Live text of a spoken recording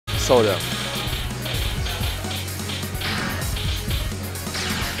hold him.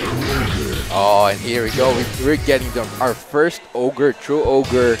 Oh, and here we go. We're getting our first ogre, true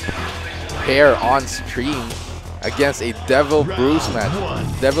ogre pair on stream against a Devil Bruce match.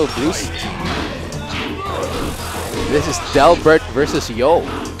 Devil Bruce team. This is Delbert versus Yo.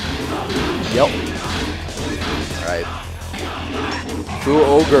 Alright. True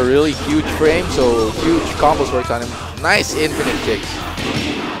ogre, really huge frame, so huge combos works on him. Nice infinite kicks.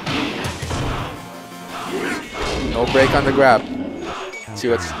 No break on the grab. See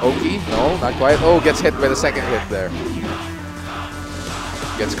what's Oki? No, not quite. Oh, gets hit by the second hit there.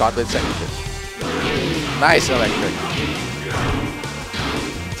 Gets caught with second hit. Nice electric.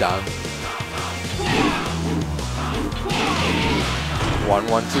 Down.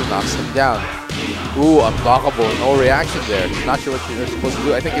 1-1-2 knocks him down. Ooh, unblockable. No reaction there. Not sure what you're supposed to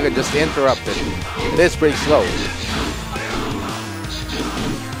do. I think you can just interrupt it. It is pretty slow.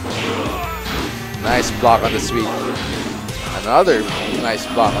 Nice block on the sweep. Another nice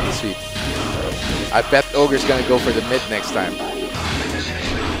block on the sweep. I bet Ogre's gonna go for the mid next time.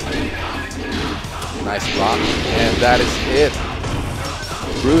 Nice block. And that is it.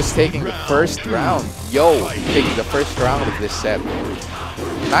 Bruce taking the first round. Yo taking the first round of this set.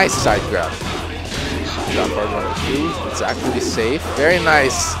 Nice side grab. Down forward 1-2. It's actually safe. Very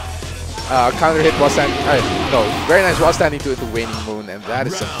nice counter hit while standing. Very nice while standing to it to Waning Moon, and that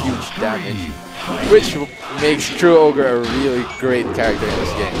is some huge damage, which makes True Ogre a really great character in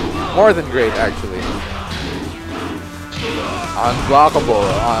this game. More than great, actually. Unblockable.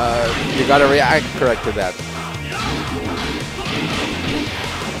 You gotta react correct to that.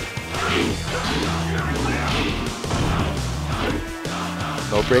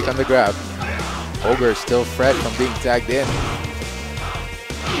 No break on the grab. Ogre still fresh from being tagged in.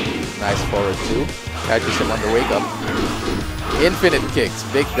 Nice forward 2. Catches him on the wake up. Infinite kicks.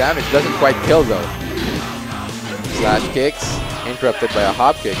 Big damage. Doesn't quite kill though. Slash kicks. Interrupted by a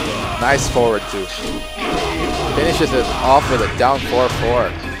hop kick. Nice forward 2. Finishes it off with a down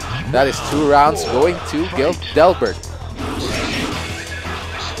 4-4. That is 2 rounds going to Delbert.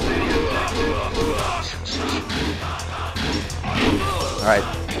 Alright.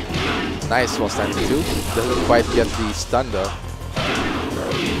 Nice while standing 2. Doesn't quite get the stun though.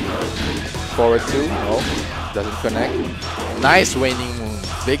 Forward 2. No. Doesn't connect. Nice Waning Moon.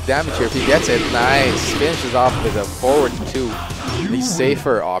 Big damage here if he gets it. Nice. Finishes off with a forward 2. The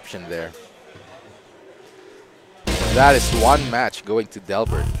safer option there. That is 1 match going to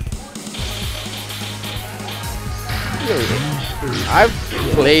Delbert. I've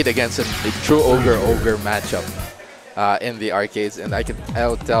played against a true ogre matchup in the arcades, and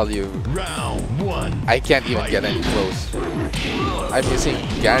I'll tell you, I can't even get any close. I'm using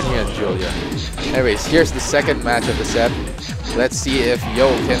Garnier and Julia. Anyways, here's the second match of the set. Let's see if Yo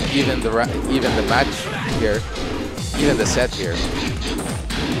can even the match here, even the set here.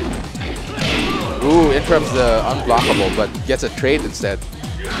 Ooh, interrupts the unblockable, but gets a trade instead.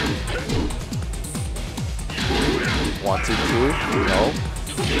 1-2-2, no.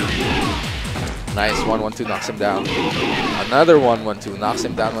 Nice 1-1-2 knocks him down. Another 1-1-2 knocks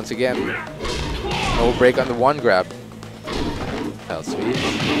him down once again. No break on the 1 grab. Hell sweep.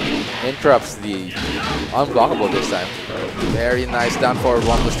 Interrupts the unblockable this time. Very nice down forward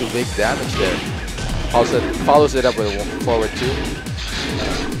 1+2, big damage there. Also follows it up with a forward 2.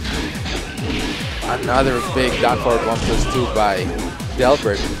 Another big down forward 1+2 by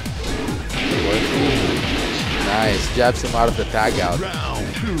Delbert. Nice, jabs him out of the tag out.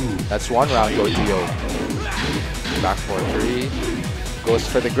 That's 1 round going to Yo. Back 4-3. Goes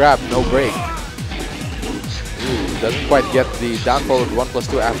for the grab, no break. Ooh, doesn't quite get the down forward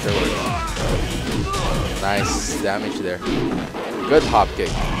 1+2 afterwards. Nice damage there. Good hop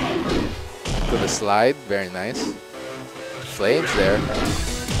kick. To the slide, very nice. Flames there.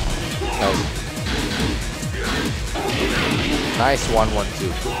 No. Nice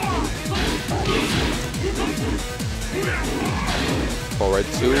 1-1-2. Forward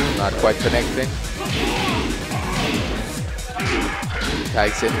 2, not quite connecting.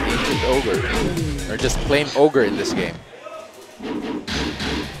 Tags in Ancient Ogre. Or just plain Ogre in this game.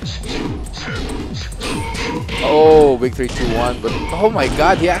 Oh, big 3-2-1, but oh my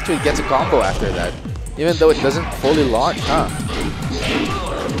god, he actually gets a combo after that. Even though it doesn't fully launch, huh?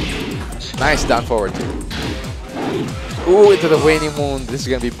 Nice down forward 2. Ooh, into the Waning Moon. This is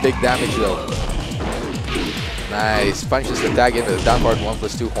gonna be big damage though. Nice. Punches the tag into the down forward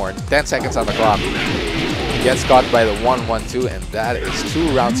 1+2 horn. 10 seconds on the clock. Gets caught by the 1-1-2, and that is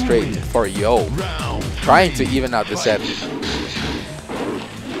 2 rounds straight for Yo. Trying to even out the set.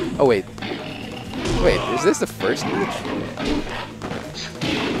 Oh wait. Wait, is this the first match?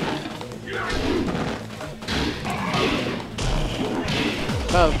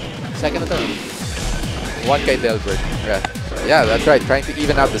 Second attempt. One kay Delbert. Yeah, that's right. Trying to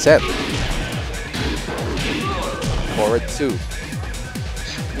even out the set. Forward 2.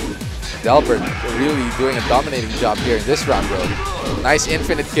 Delbert really doing a dominating job here in this round, bro. Nice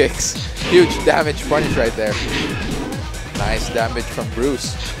infinite kicks. Huge damage punish right there. Nice damage from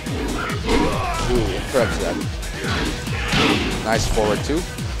Bruce. Ooh, interrupts that. Nice forward 2.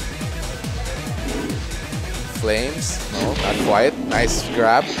 Flames. No, not quite. Nice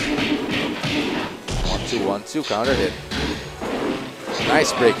grab. 1-2, 1-2. Counter hit.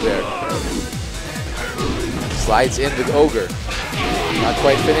 Nice break there. Slides in with Ogre. Not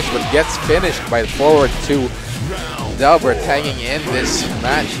quite finished, but gets finished by the forward 2. Delbert hanging in this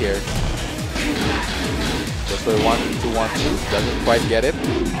match here. Just for 1-2, 1-2. Doesn't quite get it.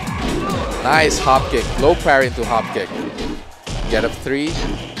 Nice hop kick. Low parry into hop kick. Get up 3.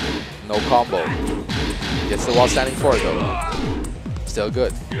 No combo. Gets the wall standing 4 though. Still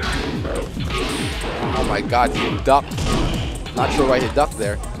good. Oh my god, he ducked. Not sure why he ducked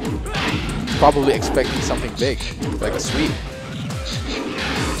there. Probably expecting something big, like a sweep.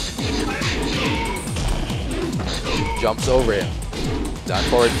 Jumps over him. Down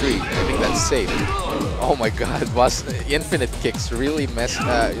forward 3. I think that's safe. Oh my god, was infinite kicks really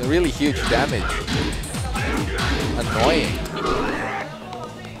really huge damage. Annoying.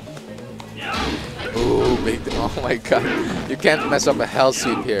 Ooh, big. Oh my god. You can't mess up a hell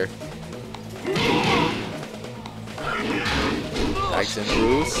sweep here. Tags in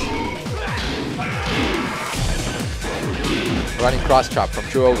Bruce. Running cross chop from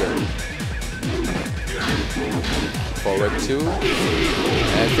True Ogre. Forward 2.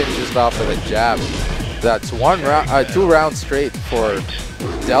 And finishes it off with a jab. That's 2 rounds straight for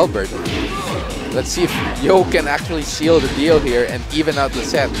Delbert. Let's see if Yo can actually seal the deal here and even out the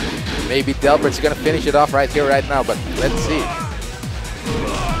set. Maybe Delbert's gonna finish it off right here, right now, but let's see.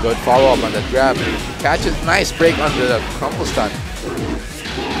 Good follow-up on the grab. Catches, nice break on the crumple stun.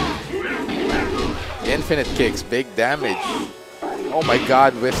 Infinite kicks, big damage. Oh my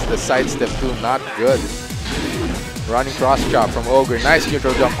god, whiffs the sidestep too, not good. Running cross chop from Ogre, nice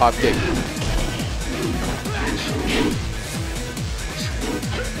neutral jump hop kick.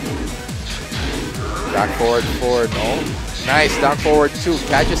 Back forward 4, no. Nice, down forward 2,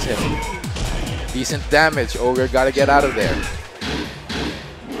 catches him. Decent damage, Ogre gotta get out of there.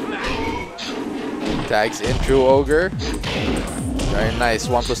 Tags in True Ogre. Very nice,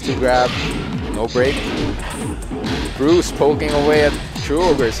 1+2 grab, no break. Bruce poking away at True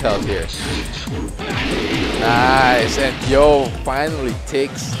Ogre's health here. Nice, and Yo finally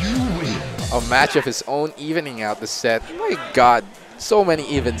takes a match of his own, evening out the set. My god, so many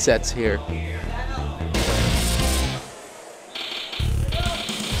even sets here.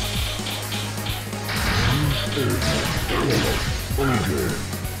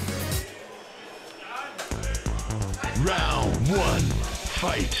 Round 1,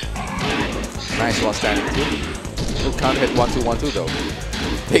 fight. Nice while standing 2. Little counter hit 1-2, 1-2 though.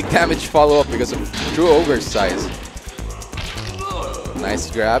 Big damage follow up because of True Ogre's size. Nice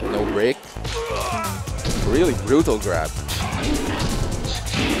grab, no break. Really brutal grab.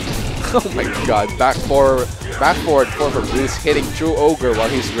 Oh my god, back forward 4 for Bruce, hitting True Ogre while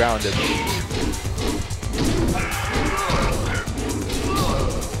he's grounded.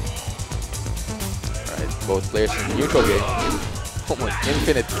 Both players in the neutral game. Oh my,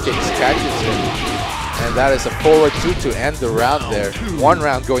 infinite kicks catches him. And that is a forward 2 to end the round there. 1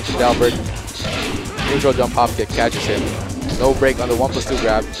 round going to Delbert. Neutral jump hop kick catches him. No break on the 1+2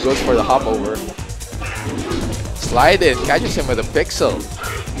 grab. Goes for the hop over. Slide in, catches him with a pixel.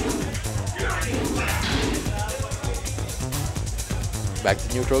 Back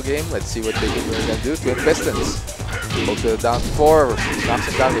to neutral game. Let's see what they're gonna do. Twin Pistons. Goes to the down 4. Knocks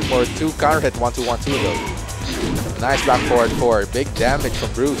him down to forward 2. Counter hit 1-2, 1-2 though. Nice back forward 4. Big damage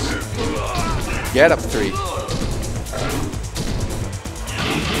from Bruce. Get up 3.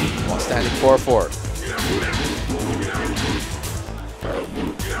 While standing 4-4.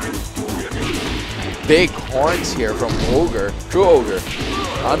 Big horns here from Ogre. True Ogre.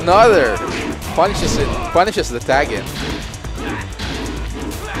 Another. Punishes the tag in.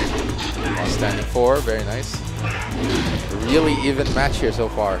 While standing 4. Very nice. Really even match here so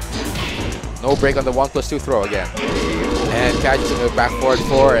far. No break on the 1+2 throw again. And catches him with back forward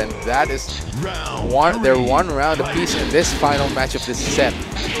 4, and that is they're 1 round apiece in this final match of this set.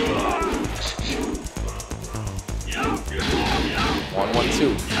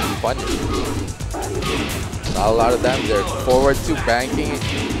 1-1-2. Punish. Not a lot of damage there. Forward 2 banking.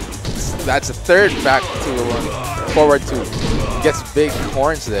 That's a third back to forward 2. Gets big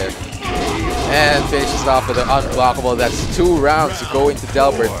horns there. And finishes off with an unblockable. That's 2 rounds to go into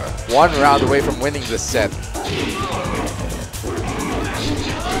Delbert. 1 round away from winning this set.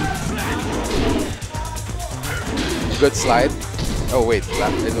 Good slide. Oh wait,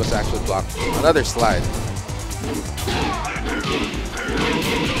 it was actually blocked. Another slide.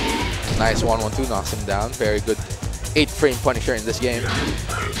 Nice 1-1-2, knocks him down. Very good 8-frame Punisher in this game.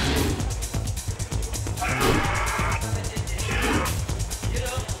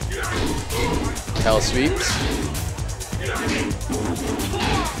 Hell sweeps.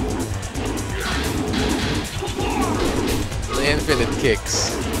 Infinite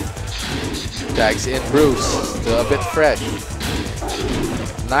kicks. Tags in Bruce. Still a bit fresh.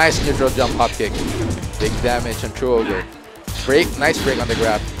 Nice neutral jump hop kick. Big damage on True Ogre. Break. Nice break on the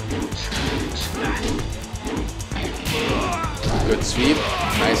grab. Good sweep.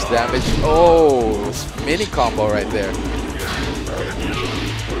 Nice damage. Oh, mini combo right there.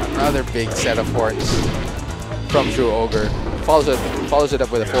 Another big set of horns from True Ogre. Follows it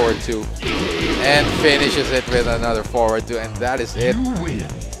up with a forward 2. And finishes it with another forward 2. And that is it.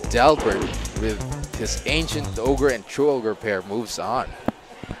 Delbert with his Ancient Ogre and True Ogre pair moves on.